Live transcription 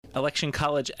Election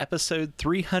College episode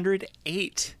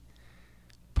 308,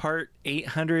 part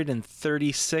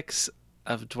 836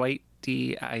 of Dwight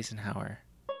D. Eisenhower.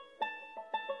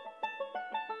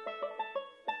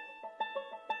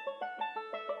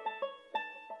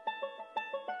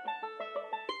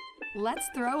 Let's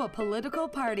throw a political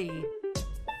party.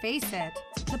 Face it,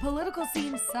 the political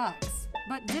scene sucks,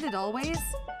 but did it always?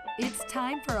 It's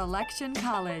time for Election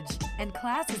College, and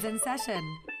class is in session.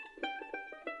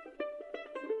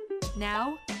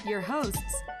 Now, your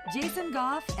hosts, Jason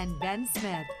Goff and Ben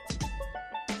Smith.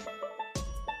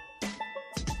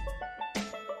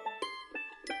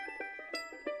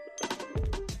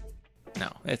 No,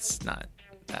 it's not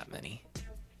that many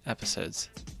episodes.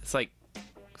 It's like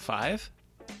 5?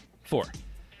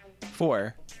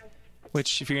 4.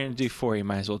 Which, if you're going to do 4, you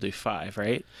might as well do 5,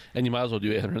 right? And you might as well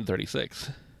do 836.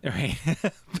 Right.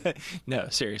 But no,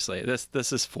 seriously,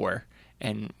 this is 4,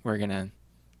 and we're going to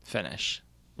finish.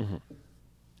 Mm-hmm.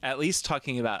 At least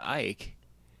talking about Ike,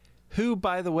 who,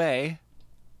 by the way,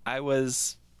 I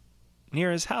was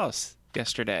near his house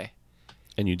yesterday.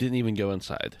 And you didn't even go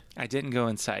inside. I didn't go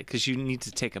inside because you need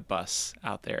to take a bus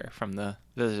out there from the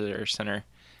visitor center.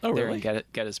 Oh, there really? in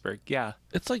Gettysburg. Yeah.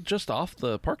 It's like just off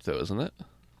the park, though, isn't it?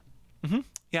 Mm-hmm.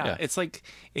 Yeah. Yeah. It's like,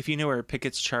 if you know where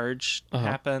Pickett's Charge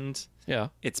happened, Yeah.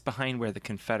 it's behind where the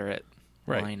Confederate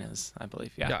Right. line is, I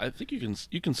believe. Yeah. Yeah, I think you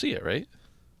can see it, right?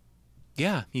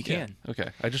 Yeah, you can. Yeah. Okay.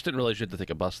 I just didn't realize you had to take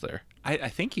a bus there. I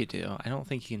think you do. I don't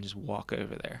think you can just walk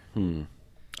over there.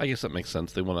 I guess that makes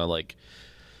sense. They want to, like,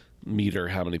 meter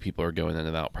how many people are going in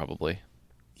and out, probably.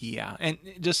 Yeah, and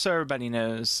just so everybody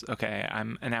knows, okay,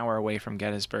 I'm an hour away from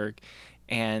Gettysburg,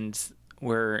 and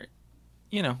we're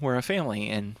a family,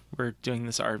 and we're doing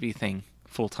this RV thing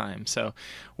full time. So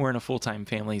we're in a full time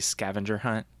family scavenger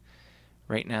hunt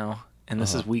right now, and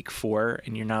this is week 4,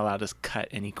 and you're not allowed to cut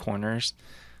any corners.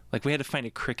 Like, we had to find a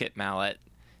cricket mallet.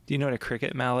 Do you know what a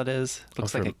cricket mallet is? It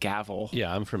looks like a gavel.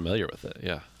 Yeah, I'm familiar with it.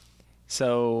 Yeah.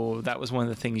 So that was one of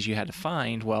the things you had to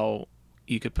find. Well,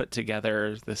 you could put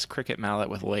together this cricket mallet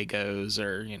with Legos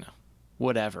or,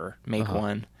 whatever, make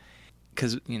one.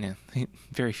 Because,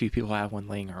 very few people have one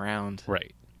laying around.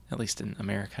 Right. At least in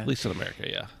America. At least in America,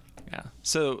 yeah. Yeah.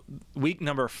 So week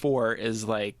number 4 is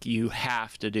like, you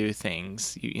have to do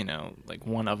things. Like,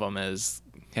 one of them is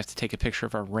you have to take a picture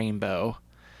of a rainbow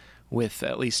with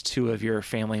at least 2 of your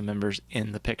family members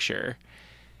in the picture.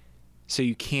 So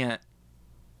you can't,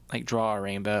 like, draw a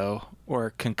rainbow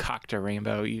or concoct a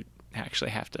rainbow. You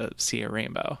actually have to see a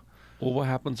rainbow. Well, what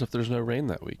happens if there's no rain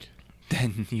that week?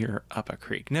 Then you're up a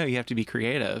creek. No, you have to be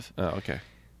creative. Oh, okay.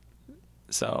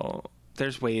 So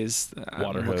there's ways.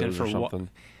 Water hose or something.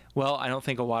 Well, I don't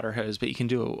think a water hose, but you can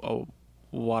do a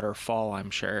waterfall,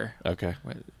 I'm sure. Okay.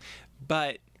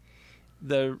 But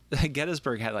the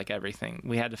Gettysburg had, like, everything.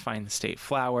 We had to find the state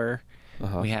flower.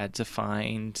 We had to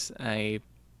find a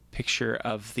picture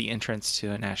of the entrance to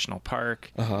a national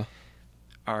park.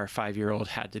 Our 5-year-old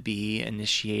had to be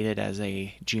initiated as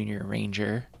a junior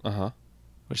ranger.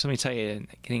 Which, let me tell you,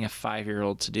 getting a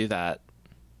 5-year-old to do that,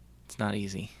 it's not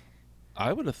easy.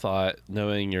 I would have thought,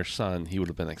 knowing your son, he would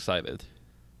have been excited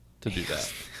to do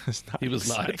that. He was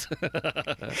not.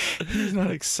 He was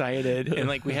not excited. And,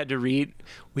 like,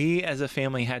 we as a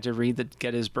family had to read the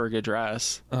Gettysburg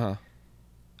Address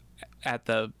at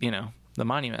the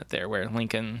monument there where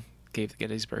Lincoln gave the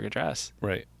Gettysburg Address.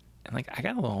 Right. And, like, I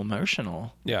got a little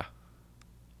emotional. Yeah.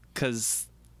 Because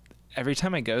every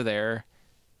time I go there,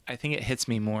 I think it hits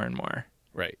me more and more.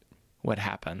 Right. What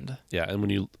happened. Yeah, and when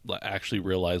you actually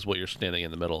realize what you're standing in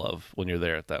the middle of when you're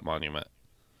there at that monument.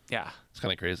 Yeah. It's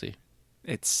kind of crazy.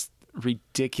 It's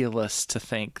ridiculous to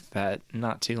think that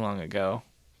not too long ago,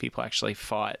 people actually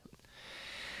fought.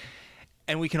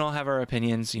 And we can all have our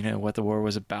opinions, what the war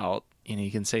was about.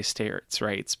 You can say states'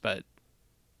 rights, but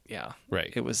yeah.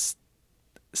 Right. It was,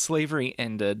 slavery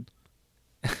ended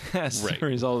as a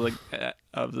result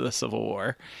of the Civil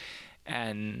War.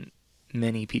 And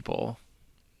many people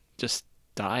just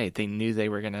died. They knew they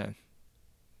were going to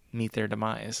meet their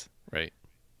demise. Right.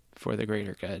 For the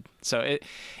greater good. So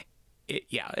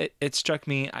it struck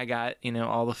me. I got,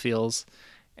 all the feels,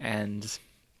 and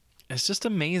it's just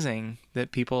amazing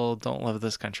that people don't love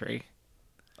this country.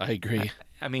 I agree.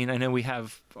 I mean, I know we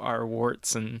have our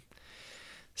warts and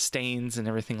stains and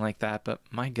everything like that, but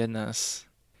my goodness,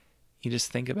 you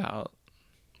just think about,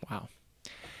 wow.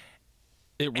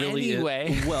 It really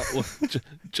anyway. is. Well,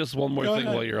 just one more thing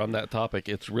ahead. while you're on that topic.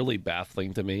 It's really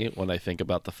baffling to me when I think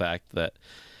about the fact that,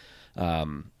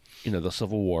 the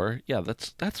Civil War, yeah,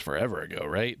 that's forever ago,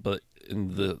 right? But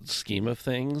in the scheme of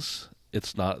things,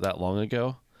 it's not that long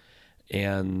ago.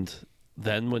 And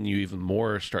then when you even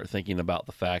more start thinking about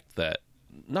the fact that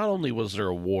not only was there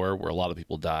a war where a lot of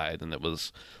people died and it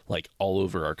was like all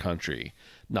over our country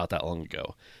not that long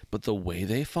ago, but the way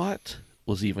they fought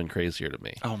was even crazier to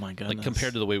me. Oh my goodness. Like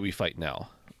compared to the way we fight now,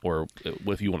 or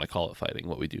if you want to call it fighting,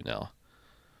 what we do now.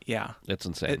 Yeah. It's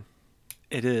insane.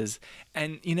 It is.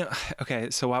 And, okay,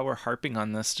 so while we're harping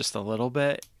on this just a little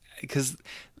bit, because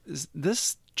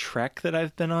this trek that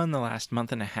I've been on the last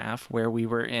month and a half, where we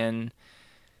were in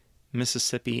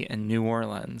Mississippi and New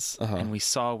Orleans, and we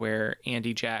saw where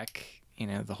Andy Jack,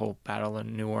 the whole Battle of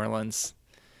New Orleans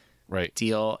right.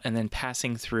 deal, and then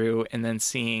passing through and then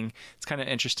seeing, it's kind of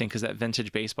interesting because that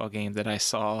vintage baseball game that I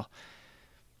saw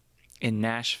in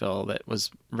Nashville that was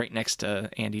right next to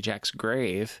Andy Jack's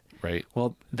grave. Right.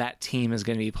 Well, that team is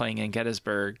going to be playing in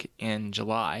Gettysburg in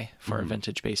July for a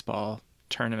vintage baseball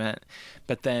tournament.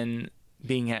 But then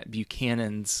being at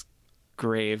Buchanan's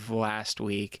grave last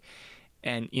week,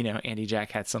 and Andy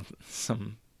Jack had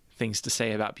some things to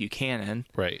say about Buchanan.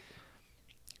 Right.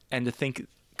 And to think,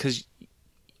 because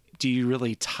do you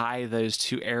really tie those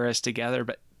two eras together?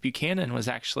 But Buchanan was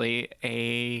actually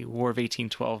a War of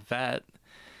 1812 vet.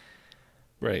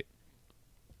 Right.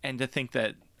 And to think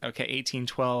that, okay,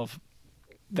 1812,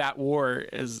 that war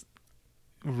is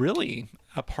really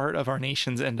a part of our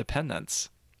nation's independence.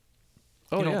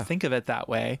 You don't think of it that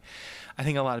way. I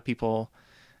think a lot of people,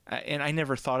 and I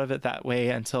never thought of it that way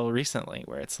until recently,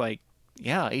 where it's like,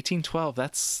 yeah, 1812,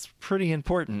 that's pretty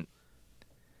important.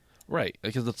 Right.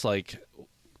 Because it's like,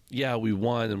 yeah, we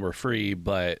won and we're free,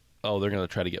 but, they're going to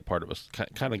try to get part of us,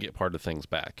 kind of get part of things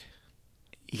back.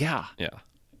 Yeah. Yeah.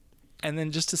 And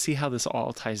then just to see how this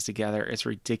all ties together, it's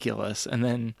ridiculous. And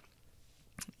then,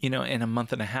 in a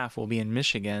month and a half, we'll be in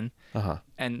Michigan.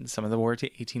 And some of the war to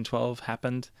 1812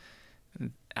 happened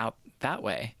out that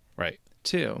way. Right.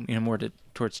 Too, more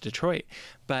towards Detroit.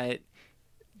 But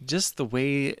just the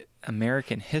way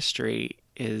American history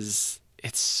is,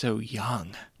 it's so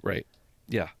young. Right.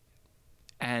 Yeah.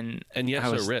 And yet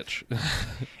so rich.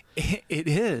 It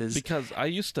is, because I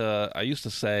used to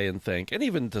say and think, and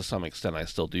even to some extent I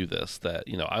still do this, that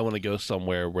I want to go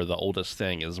somewhere where the oldest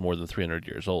thing is more than 300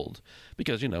 years old,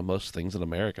 because most things in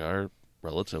America are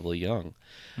relatively young.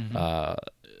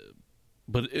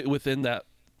 But within that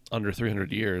under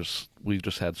 300 years, we've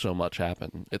just had so much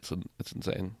happen. It's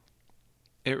insane.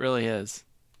 It really is.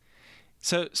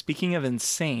 So speaking of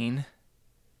insane,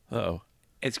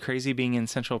 it's crazy being in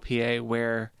Central PA,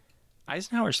 where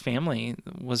Eisenhower's family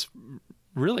was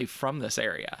really from this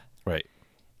area. Right.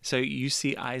 So you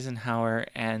see Eisenhower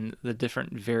and the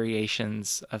different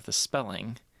variations of the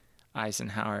spelling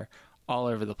Eisenhower all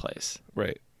over the place.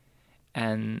 Right.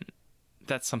 And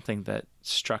that's something that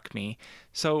struck me.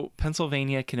 So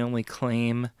Pennsylvania can only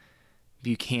claim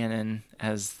Buchanan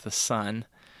as the son,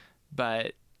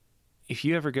 but if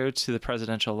you ever go to the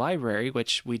Presidential Library,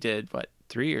 which we did,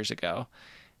 3 years ago,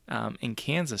 in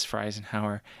Kansas for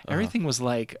Eisenhower, everything was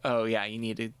like, oh yeah, you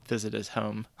need to visit his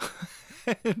home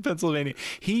in Pennsylvania.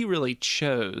 He really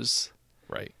chose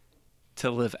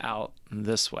to live out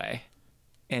this way.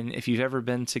 And if you've ever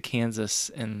been to Kansas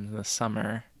in the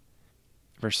summer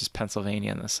versus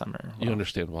Pennsylvania in the summer, you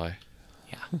understand why.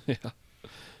 Yeah. Yeah.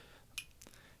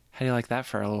 How do you like that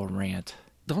for a little rant?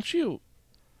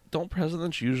 Don't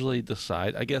presidents usually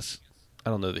decide? I guess, I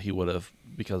don't know that he would have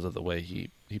because of the way he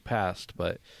passed,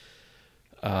 but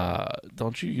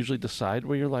don't you usually decide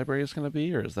where your library is going to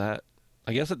be, or is that?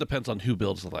 I guess it depends on who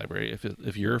builds the library.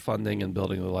 If you're funding and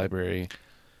building the library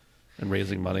and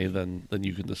raising money, then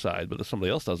you can decide. But if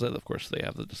somebody else does it, of course they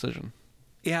have the decision.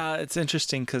 Yeah, it's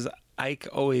interesting because Ike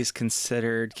always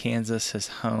considered Kansas his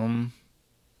home.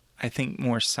 I think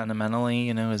more sentimentally,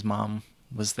 his mom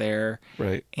was there,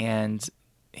 right? And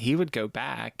he would go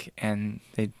back, and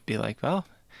they'd be like, "Well,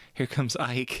 here comes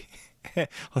Ike.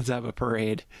 Let's have a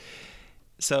parade."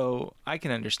 So I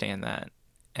can understand that,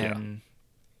 and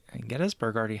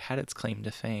Gettysburg already had its claim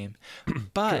to fame.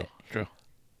 But True.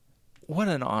 What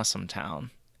an awesome town!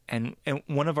 And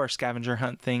one of our scavenger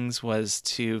hunt things was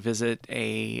to visit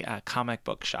a comic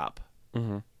book shop.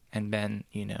 Mm-hmm. And Ben,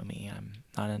 you know me, I'm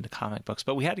not into comic books,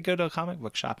 but we had to go to a comic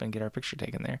book shop and get our picture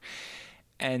taken there.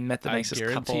 And met the nicest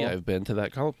couple. I guarantee I've been to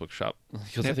that comic book shop,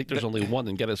 because I think there's only one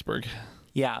in Gettysburg.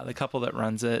 Yeah, the couple that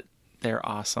runs it, they're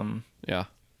awesome. Yeah.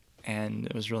 And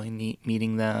it was really neat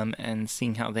meeting them and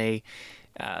seeing how they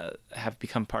have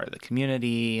become part of the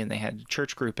community, and they had a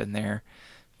church group in there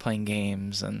playing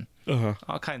games and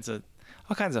all kinds of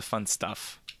fun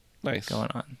stuff going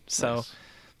on. So nice.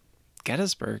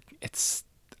 Gettysburg,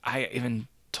 I even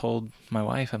told my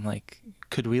wife, I'm like,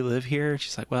 could we live here?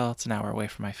 She's like, well, it's an hour away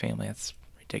from my family. It's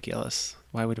ridiculous.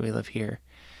 Why would we live here?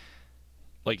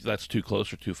 Like, that's too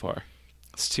close or too far?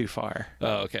 It's too far.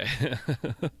 Oh, okay.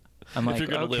 I'm If like, you're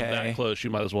going to okay. live that close, you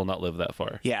might as well not live that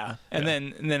far. Yeah. And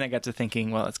then I got to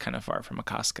thinking, well, it's kind of far from a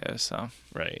Costco, so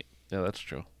Right. Yeah, that's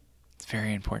true. it's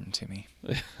very important to me.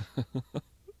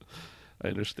 I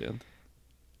understand.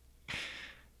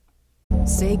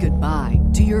 Say goodbye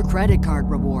to your credit card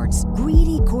rewards.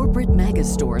 Greedy corporate mega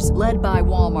stores, led by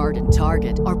Walmart and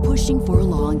Target, are pushing for a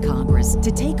law in Congress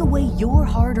to take away your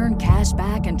hard-earned cash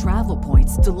back and travel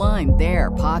points to line their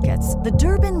pockets. The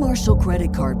Durbin-Marshall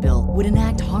credit card bill would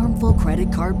enact harmful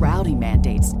credit card routing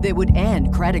mandates that would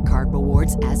end credit card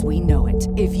rewards as we know it.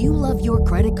 If you love your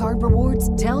credit card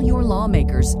rewards, tell your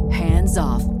lawmakers, hands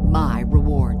off my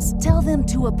rewards. Tell them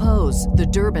to oppose the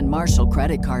Durbin-Marshall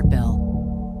credit card bill.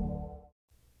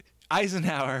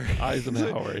 Eisenhower.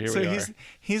 Here So we are.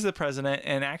 he's the president,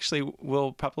 and actually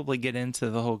we'll probably get into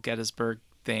the whole Gettysburg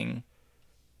thing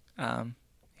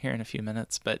here in a few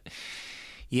minutes. But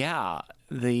yeah,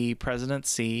 the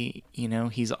presidency,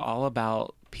 he's all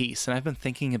about peace, and I've been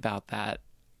thinking about that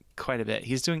quite a bit.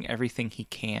 He's doing everything he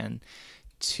can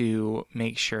to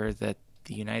make sure that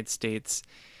the United States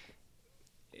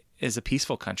is a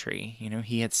peaceful country.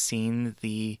 He had seen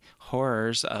the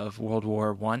horrors of World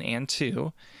War I and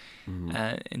II.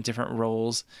 In different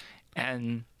roles,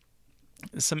 and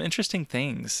some interesting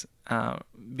things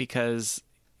because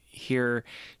here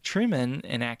Truman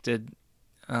enacted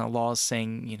laws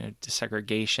saying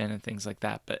desegregation and things like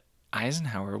that, but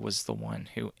Eisenhower was the one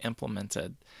who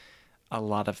implemented a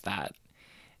lot of that.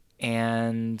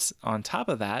 And on top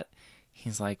of that,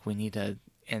 he's like, we need to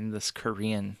end this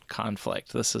Korean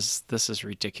conflict. This is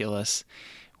ridiculous.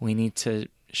 We need to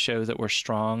show that we're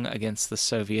strong against the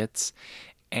Soviets.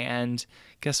 And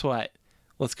guess what?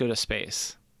 Let's go to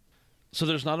space. So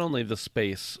there's not only the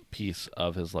space piece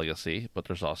of his legacy, but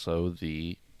there's also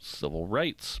the civil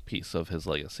rights piece of his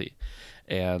legacy.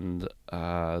 And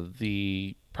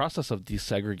the process of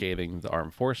desegregating the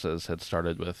armed forces had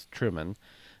started with Truman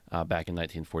back in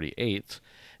 1948.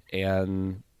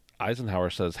 And Eisenhower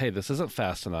says, hey, this isn't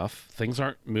fast enough. Things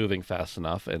aren't moving fast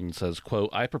enough, and says, quote,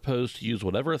 I propose to use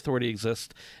whatever authority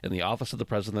exists in the office of the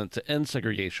president to end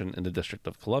segregation in the District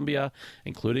of Columbia,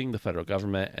 including the federal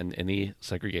government and any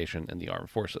segregation in the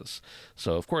armed forces.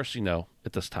 So, of course,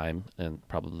 at this time, and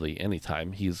probably any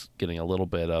time, he's getting a little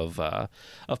bit of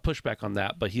pushback on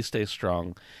that, but he stays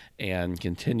strong and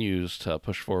continues to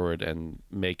push forward and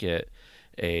make it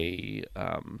a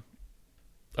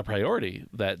priority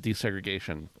that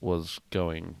desegregation was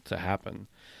going to happen.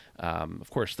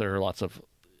 Of course, there are lots of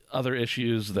other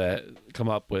issues that come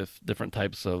up with different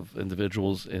types of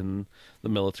individuals in the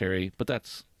military, but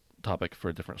that's a topic for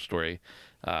a different story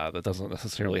that doesn't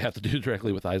necessarily have to do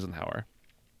directly with Eisenhower.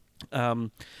 Eisenhower,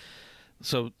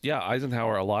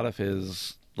 a lot of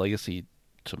his legacy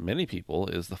to many people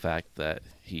is the fact that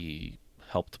he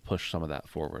helped push some of that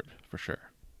forward, for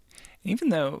sure. Even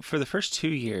though for the first 2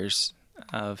 years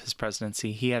of his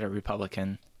presidency, he had a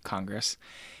Republican Congress,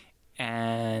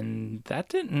 and that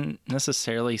didn't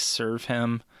necessarily serve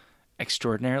him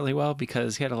extraordinarily well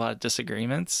because he had a lot of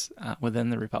disagreements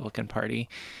within the Republican Party.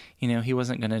 He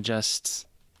wasn't going to just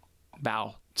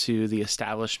bow to the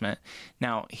establishment.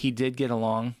 Now, he did get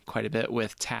along quite a bit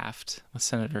with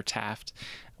Senator Taft,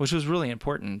 which was really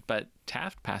important, but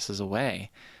Taft passes away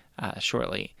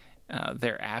shortly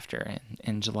thereafter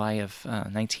in July of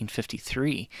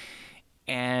 1953.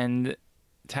 And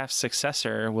Taft's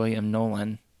successor, William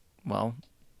Nolan, well,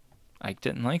 Ike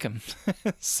didn't like him.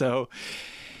 So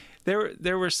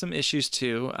there were some issues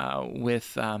too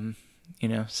with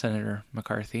Senator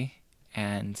McCarthy,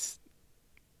 and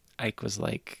Ike was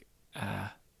like, I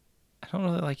don't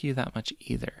really like you that much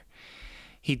either.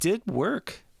 He did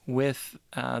work with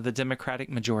the Democratic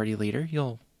Majority Leader.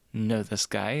 You'll know this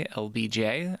guy,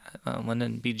 LBJ,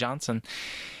 Lyndon B. Johnson.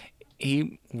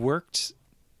 He worked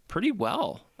pretty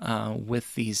well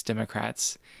with these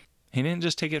Democrats. He didn't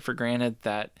just take it for granted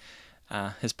that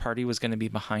his party was going to be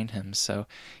behind him. So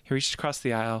he reached across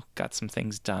the aisle, got some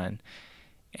things done.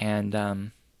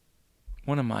 And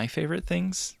one of my favorite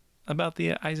things about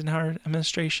the Eisenhower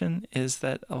administration is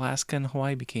that Alaska and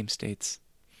Hawaii became states.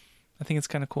 I think it's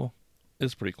kind of cool.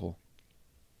 It's pretty cool.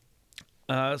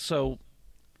 So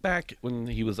back when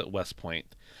he was at West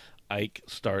Point, Ike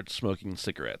starts smoking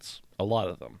cigarettes, a lot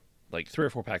of them, like 3 or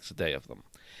 4 packs a day of them.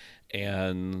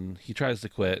 And he tries to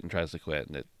quit,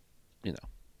 and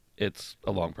it's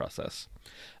a long process.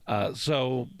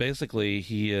 So basically,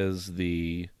 he is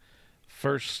the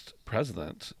first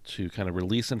president to kind of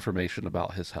release information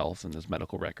about his health and his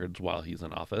medical records while he's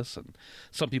in office. And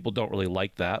some people don't really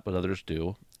like that, but others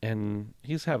do. And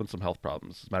he's having some health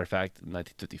problems. As a matter of fact, in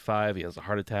 1955, he has a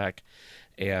heart attack,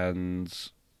 and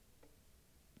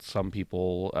some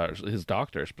people, his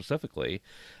doctor specifically,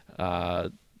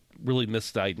 really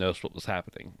misdiagnosed what was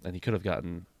happening, and he could have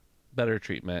gotten better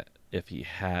treatment if he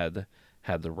had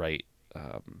the right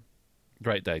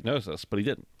diagnosis, but he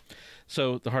didn't.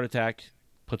 So the heart attack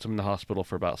puts him in the hospital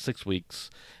for about 6 weeks,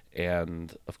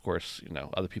 and of course,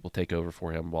 other people take over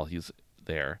for him while he's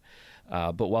there.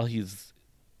 But while he's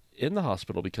in the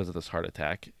hospital because of this heart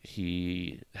attack,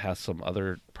 he has some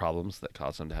other problems that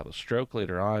cause him to have a stroke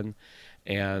later on,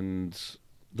 and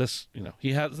this,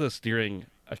 he has this during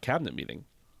a cabinet meeting,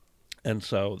 and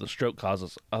so the stroke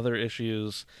causes other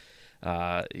issues.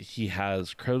 He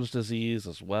has Crohn's disease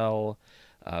as well.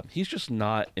 He's just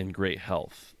not in great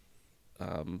health.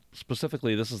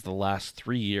 Specifically, this is the last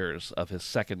 3 years of his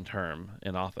second term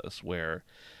in office where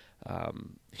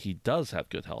he does have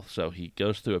good health. So he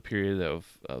goes through a period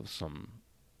of some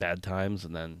bad times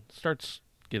and then starts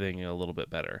getting a little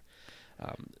bit better.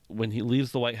 When he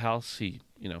leaves the White House, he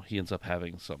ends up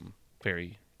having some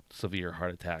very severe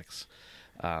heart attacks,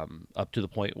 up to the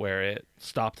point where it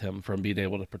stopped him from being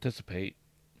able to participate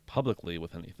publicly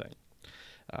with anything.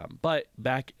 But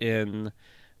back in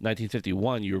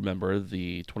 1951, you remember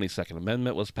the 22nd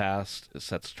Amendment was passed. It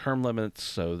sets term limits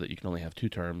so that you can only have 2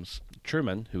 terms.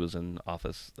 Truman, who was in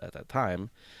office at that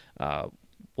time,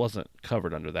 wasn't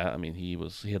covered under that. I mean, he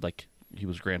was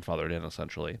grandfathered in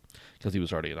essentially because he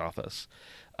was already in office.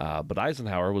 But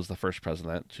Eisenhower was the first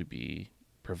president to be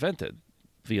prevented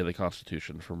via the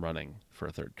Constitution from running for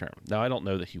a 3rd term. Now, I don't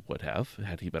know that he would have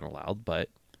had he been allowed, but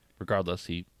regardless,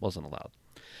 he wasn't allowed.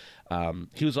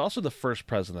 He was also the first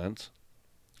president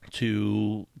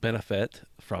to benefit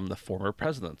from the Former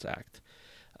Presidents Act,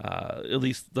 at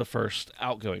least the first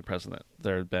outgoing president.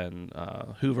 There had been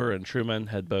Hoover and Truman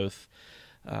had both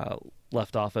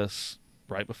left office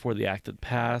right before the act had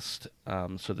passed,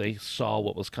 so they saw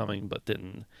what was coming but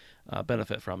didn't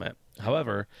benefit from it.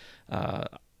 However,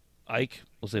 Ike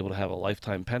was able to have a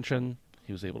lifetime pension.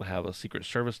 He was able to have a Secret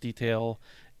Service detail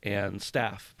and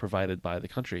staff provided by the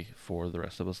country for the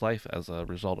rest of his life as a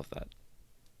result of that.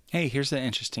 Hey, here's an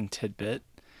interesting tidbit.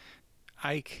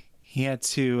 Ike, he had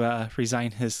to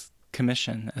resign his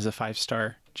commission as a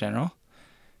 5-star general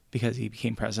because he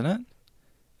became president,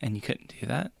 and you couldn't do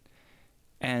that.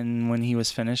 And when he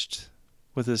was finished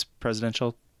with his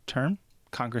presidential term,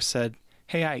 Congress said,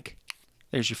 "Hey, Ike,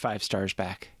 there's your 5 stars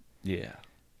back." Yeah.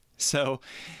 So,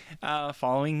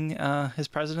 following his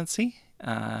presidency,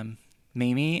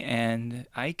 Mamie and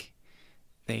Ike,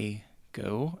 they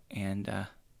go and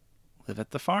live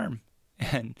at the farm,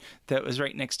 and that was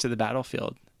right next to the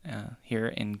battlefield here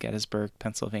in Gettysburg,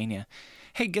 Pennsylvania.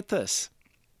 Hey, get this.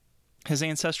 His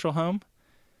ancestral home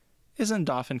is in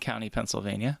Dauphin County,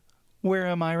 Pennsylvania. Where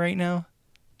am I right now?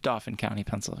 Dauphin County,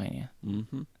 Pennsylvania.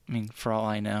 Mm-hmm. I mean, for all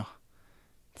I know,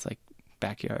 it's like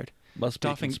backyard. Must be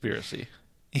a conspiracy.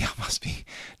 Yeah, must be.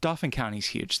 Dauphin County's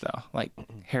huge, though. Like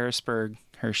Harrisburg,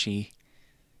 Hershey,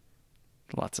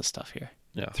 lots of stuff here.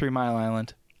 Yeah. 3 Mile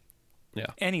Island. Yeah.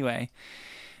 Anyway,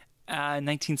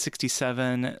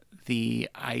 1967, the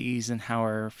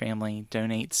Eisenhower family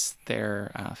donates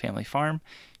their family farm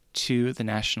to the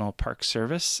National Park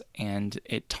Service, and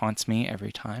it taunts me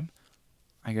every time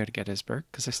I go to Gettysburg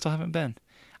because I still haven't been.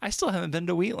 I still haven't been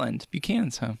to Wheatland,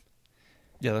 Buchanan's home.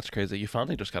 Yeah, that's crazy. You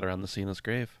finally just got around to seeing his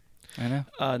grave. I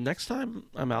know. Next time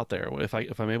I'm out there, if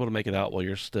I'm able to make it out while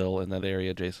you're still in that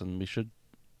area, Jason, we should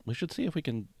see if we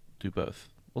can do both.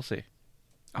 We'll see.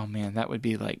 Oh man, that would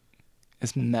be like,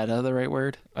 is meta the right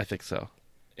word? I think so.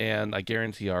 And I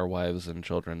guarantee our wives and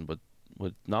children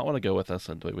would not want to go with us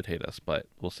and they would hate us, but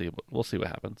we'll see what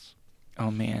happens.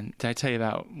 Oh man, did I tell you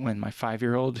about when my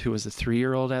 5-year-old, who was a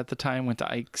 3-year-old at the time, went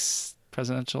to Ike's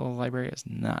presidential library? It was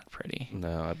not pretty.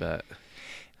 No, I bet.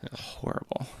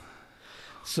 Horrible.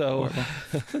 So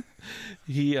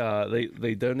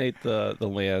they donate the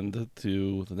land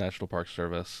to the National Park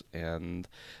Service, and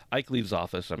Ike leaves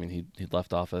office. I mean, he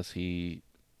left office. He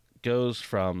goes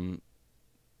from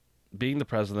being the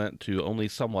president to only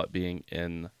somewhat being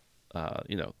in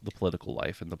the political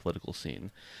life and the political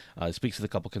scene. He speaks at a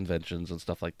couple conventions and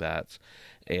stuff like that.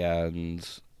 And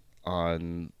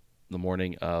on the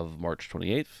morning of March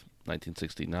 28th,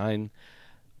 1969,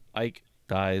 Ike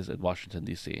dies in Washington,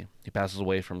 D.C. He passes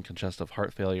away from congestive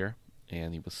heart failure,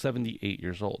 and he was 78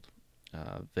 years old.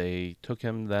 They took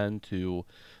him then to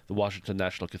the Washington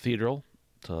National Cathedral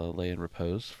to lay in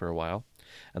repose for a while,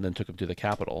 and then took him to the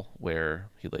Capitol, where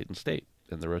he laid in state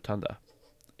in the rotunda.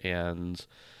 And,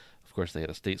 of course, they had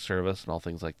a state service and all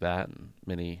things like that, and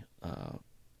many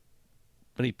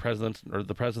presidents, or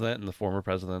the president and the former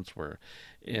presidents, were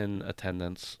in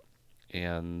attendance,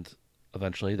 and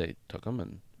eventually they took him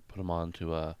and put him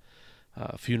onto a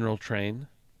funeral train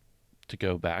to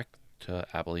go back to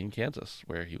Abilene, Kansas,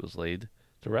 where he was laid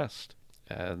to rest.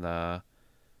 And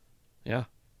yeah,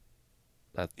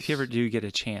 that's... If you ever do get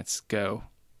a chance, go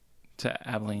to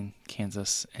Abilene,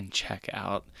 Kansas, and check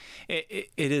out. It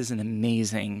is an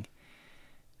amazing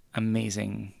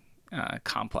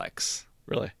complex.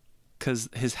 Really? Because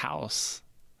his house,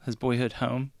 his boyhood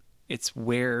home, it's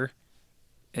where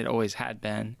it always had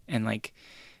been. And like,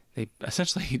 they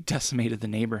essentially decimated the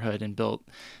neighborhood and built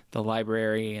the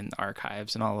library and the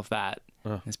archives and all of that.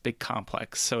 This big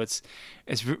complex. So it's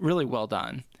really well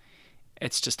done.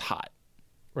 It's just hot.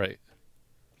 Right.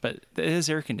 But it is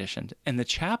air conditioned. And the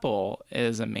chapel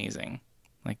is amazing.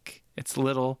 Like, it's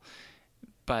little,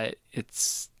 but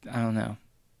it's, I don't know.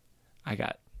 I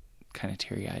got kind of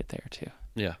teary-eyed there too.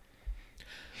 Yeah.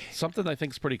 Something I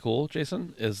think is pretty cool,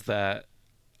 Jason, is that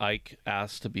Ike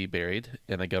asked to be buried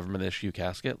in a government issue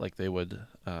casket like they would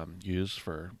use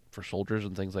for soldiers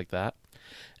and things like that,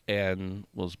 and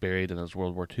was buried in his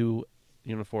World War II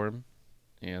uniform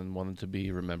and wanted to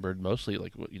be remembered mostly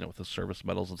like, you know, with the service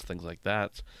medals and things like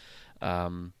that.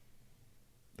 Wanted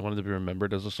to be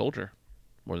remembered as a soldier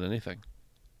more than anything.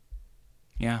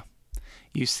 Yeah.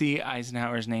 You see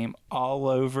Eisenhower's name all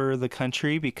over the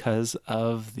country because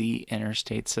of the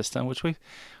interstate system, which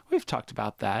we've talked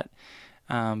about that.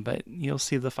 But you'll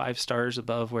see the 5 stars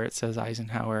above where it says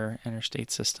Eisenhower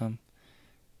Interstate System.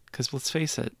 Because let's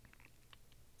face it,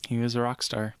 he was a rock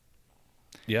star.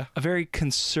 Yeah. A very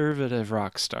conservative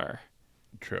rock star.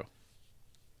 True.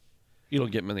 You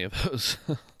don't get many of those.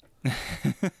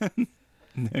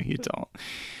 No, you don't.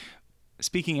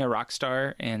 Speaking of rock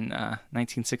star, in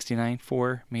 1969,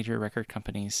 4 major record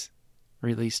companies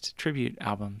released tribute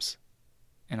albums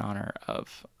in honor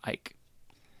of Ike.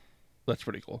 That's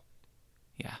pretty cool.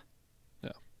 Yeah.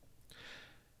 Yeah.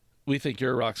 We think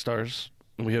you're rock stars,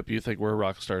 and we hope you think we're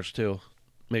rock stars too.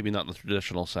 Maybe not in the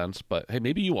traditional sense, but hey,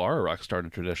 maybe you are a rock star in a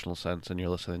traditional sense and you're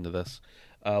listening to this.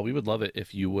 We would love it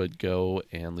if you would go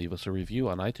and leave us a review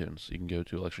on iTunes. You can go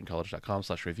to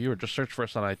electioncollege.com/review or just search for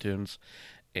us on iTunes,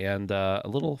 and a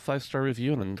little 5-star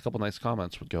review and a couple nice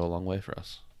comments would go a long way for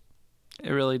us.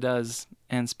 It really does.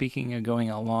 And speaking of going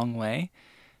a long way,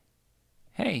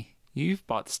 hey, you've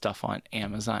bought stuff on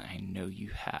Amazon. I know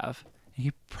you have.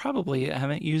 You probably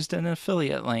haven't used an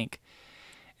affiliate link.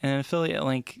 And an affiliate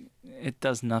link, it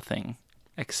does nothing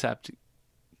except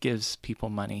gives people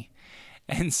money.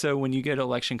 And so when you go to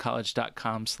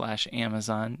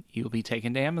electioncollege.com/Amazon, you'll be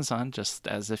taken to Amazon, just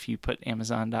as if you put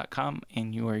Amazon.com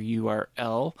in your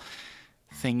URL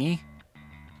thingy.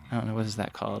 I don't know, what is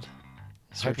that called?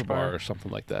 Search bar or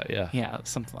something like that, yeah. Yeah,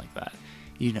 something like that.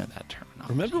 You know that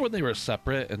terminology. Remember when they were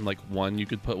separate and like one you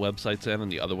could put websites in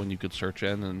and the other one you could search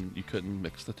in and you couldn't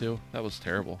mix the two? That was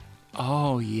terrible.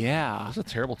 Oh, yeah. It was a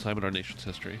terrible time in our nation's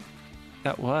history.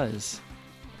 That was.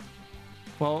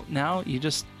 Well, now you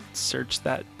just search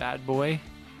that bad boy.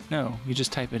 No, you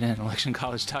just type it in,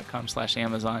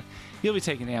 electioncollege.com/Amazon. You'll be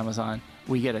taken to Amazon.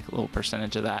 We get a little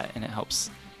percentage of that, and it helps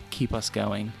keep us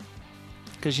going.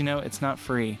 Because, you know, it's not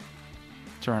free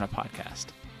to run a podcast.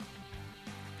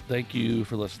 Thank you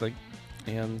for listening,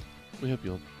 and we hope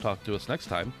you'll talk to us next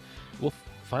time. We'll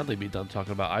finally be done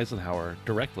talking about Eisenhower,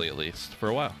 directly at least, for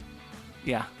a while.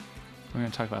 Yeah. We're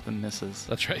going to talk about the misses.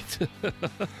 That's right.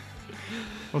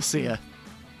 We'll see ya.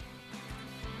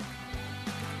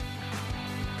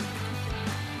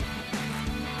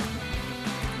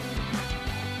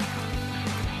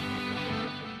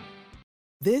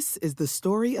 This is the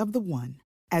story of the one.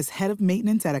 As head of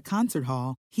maintenance at a concert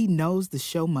hall, he knows the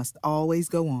show must always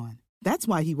go on. That's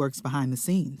why he works behind the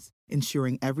scenes,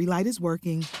 ensuring every light is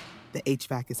working, the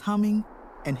HVAC is humming,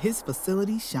 and his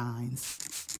facility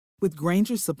shines. With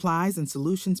Grainger's supplies and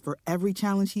solutions for every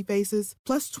challenge he faces,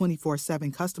 plus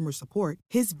 24/7 customer support,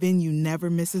 his venue never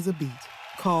misses a beat.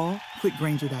 Call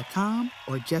quickgrainger.com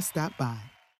or just stop by.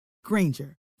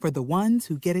 Grainger, for the ones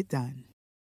who get it done.